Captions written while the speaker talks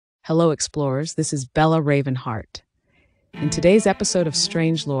Hello, explorers. This is Bella Ravenheart. In today's episode of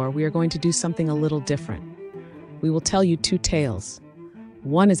Strange Lore, we are going to do something a little different. We will tell you two tales.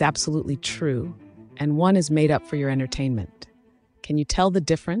 One is absolutely true, and one is made up for your entertainment. Can you tell the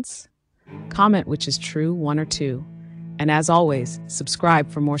difference? Comment which is true, one or two. And as always, subscribe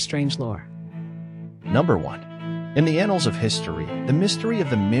for more strange lore. Number 1. In the annals of history, the mystery of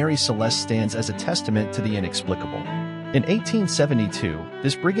the Mary Celeste stands as a testament to the inexplicable. In 1872,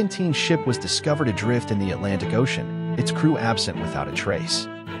 this brigantine ship was discovered adrift in the Atlantic Ocean, its crew absent without a trace.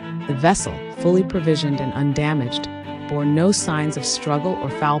 The vessel, fully provisioned and undamaged, bore no signs of struggle or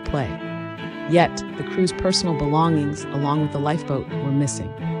foul play. Yet, the crew's personal belongings, along with the lifeboat, were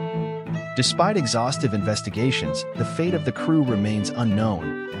missing. Despite exhaustive investigations, the fate of the crew remains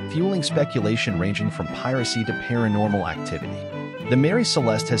unknown, fueling speculation ranging from piracy to paranormal activity. The Mary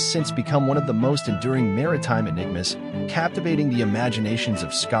Celeste has since become one of the most enduring maritime enigmas, captivating the imaginations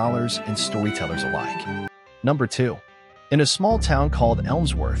of scholars and storytellers alike. Number 2. In a small town called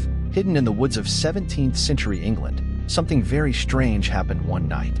Elmsworth, hidden in the woods of 17th century England, something very strange happened one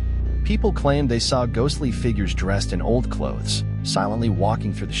night. People claimed they saw ghostly figures dressed in old clothes, silently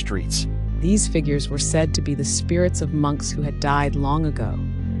walking through the streets. These figures were said to be the spirits of monks who had died long ago.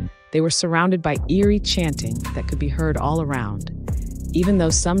 They were surrounded by eerie chanting that could be heard all around. Even though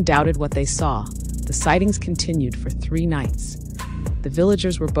some doubted what they saw, the sightings continued for 3 nights. The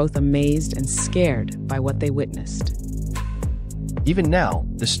villagers were both amazed and scared by what they witnessed. Even now,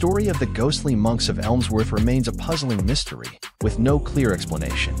 the story of the ghostly monks of Elmsworth remains a puzzling mystery, with no clear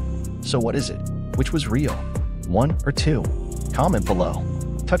explanation. So what is it? Which was real? 1 or 2? Comment below.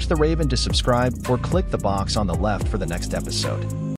 Touch the raven to subscribe or click the box on the left for the next episode.